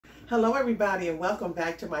Hello everybody and welcome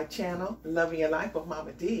back to my channel, Loving Your Life with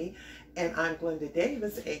Mama D. And I'm Glenda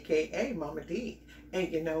Davis, aka Mama D. And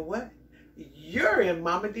you know what? You're in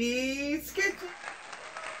Mama D's kitchen.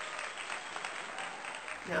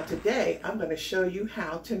 Now today I'm going to show you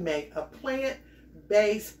how to make a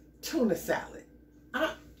plant-based tuna salad.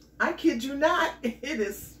 I kid you not, it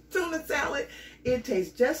is tuna salad. It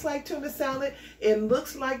tastes just like tuna salad. It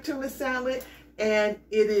looks like tuna salad, and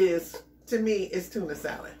it is, to me, it's tuna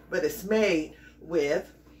salad, but it's made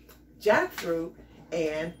with jackfruit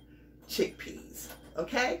and chickpeas,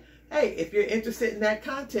 okay? Hey, if you're interested in that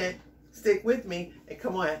content, stick with me, and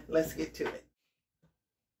come on, let's get to it.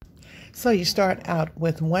 So you start out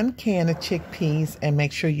with 1 can of chickpeas and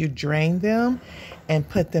make sure you drain them and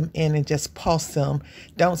put them in and just pulse them.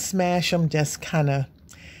 Don't smash them, just kind of,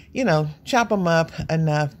 chop them up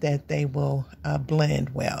enough that they will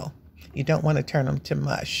blend well. You don't want to turn them to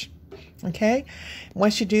mush. Okay,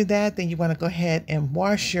 once you do that, then you want to go ahead and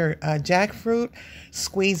wash your jackfruit,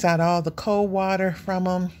 squeeze out all the cold water from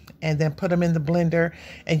them, and then put them in the blender,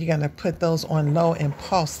 and you're going to put those on low and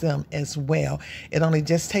pulse them as well. It only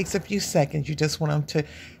just takes a few seconds. You just want them to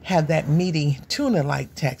have that meaty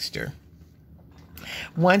tuna-like texture.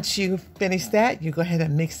 Once you finish that, you go ahead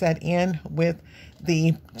and mix that in with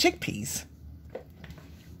the chickpeas.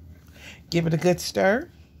 Give it a good stir.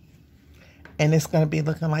 And it's going to be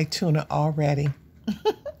looking like tuna already.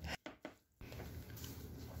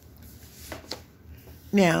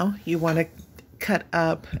 Now you want to cut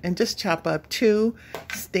up and just chop up 2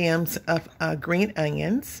 stems of green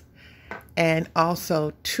onions and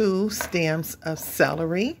also 2 stems of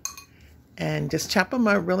celery. And just chop them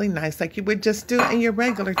up really nice like you would just do in your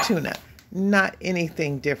regular tuna. Not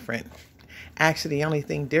anything different. Actually, the only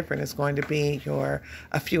thing different is going to be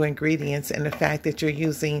a few ingredients and the fact that you're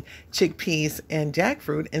using chickpeas and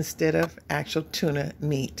jackfruit instead of actual tuna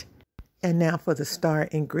meat. And now for the star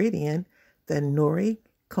ingredient, the Nori,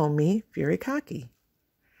 komi, furikake.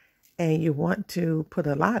 And you want to put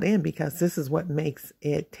a lot in because this is what makes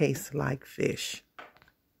it taste like fish.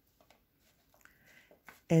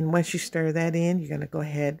 And once you stir that in, you're going to go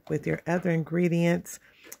ahead with your other ingredients.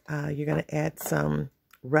 You're going to add some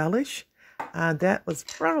relish. That was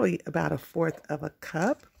probably about 1/4 of a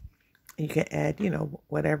cup. You can add,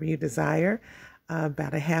 whatever you desire.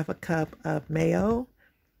 About 1/2 cup of mayo.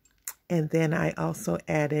 And then I also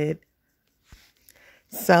added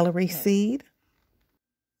celery seed,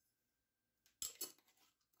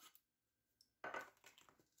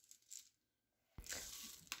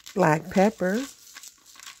 black pepper,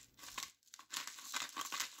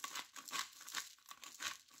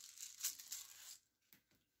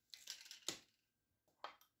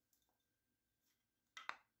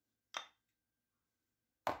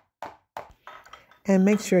 and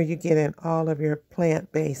make sure you get in all of your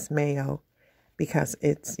plant-based mayo because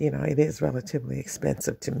it's, it is relatively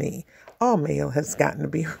expensive to me. All mayo has gotten to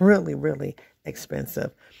be really, really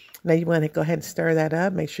expensive. Now you want to go ahead and stir that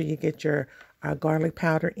up. Make sure you get your garlic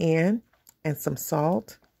powder in and some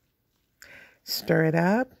salt. Stir it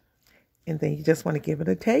up, and then you just want to give it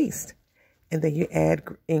a taste. And then you add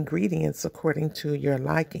ingredients according to your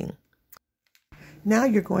liking. Now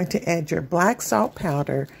you're going to add your black salt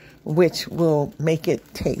powder, which will make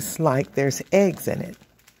it taste like there's eggs in it.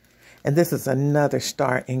 And this is another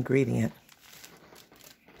star ingredient.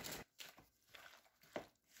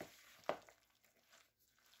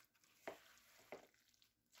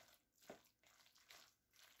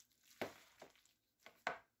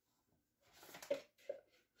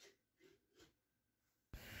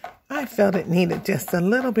 I felt it needed just a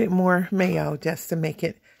little bit more mayo just to make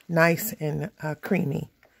it nice and creamy.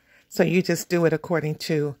 So you just do it according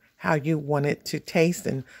to how you want it to taste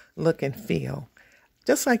and look and feel.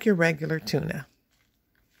 Just like your regular tuna.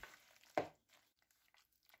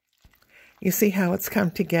 You see how it's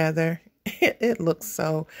come together? It looks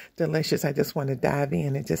so delicious. I just want to dive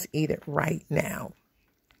in and just eat it right now.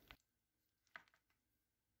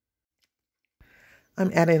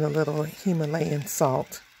 I'm adding a little Himalayan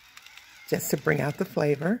salt just to bring out the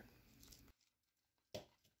flavor.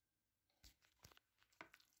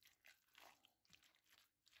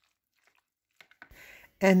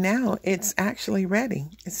 And now it's actually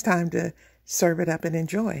ready. It's time to serve it up and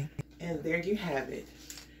enjoy. And there you have it.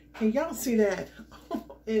 Can y'all see that?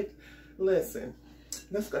 Listen,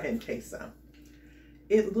 let's go ahead and taste some.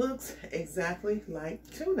 It looks exactly like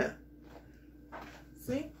tuna.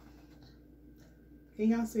 See? Can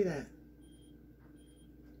y'all see that?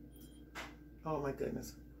 Oh my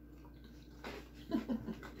goodness.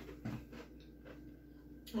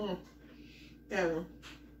 And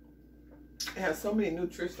it has so many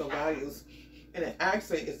nutritional values And it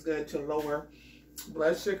actually is good to lower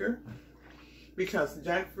blood sugar because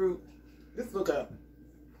jackfruit, just look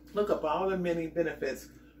up all the many benefits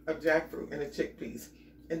of jackfruit and the chickpeas,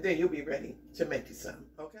 and then you'll be ready to make you some,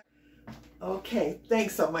 okay? Okay,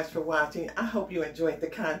 thanks so much for watching. I hope you enjoyed the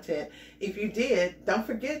content. If you did, don't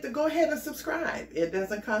forget to go ahead and subscribe. It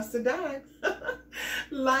doesn't cost a dime.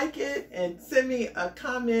 Like it and send me a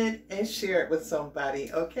comment and share it with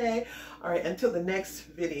somebody, okay? All right, until the next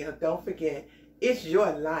video, don't forget, it's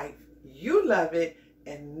your life. You love it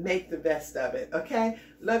and make the best of it, okay?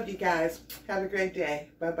 Love you guys. Have a great day.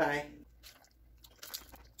 Bye-bye.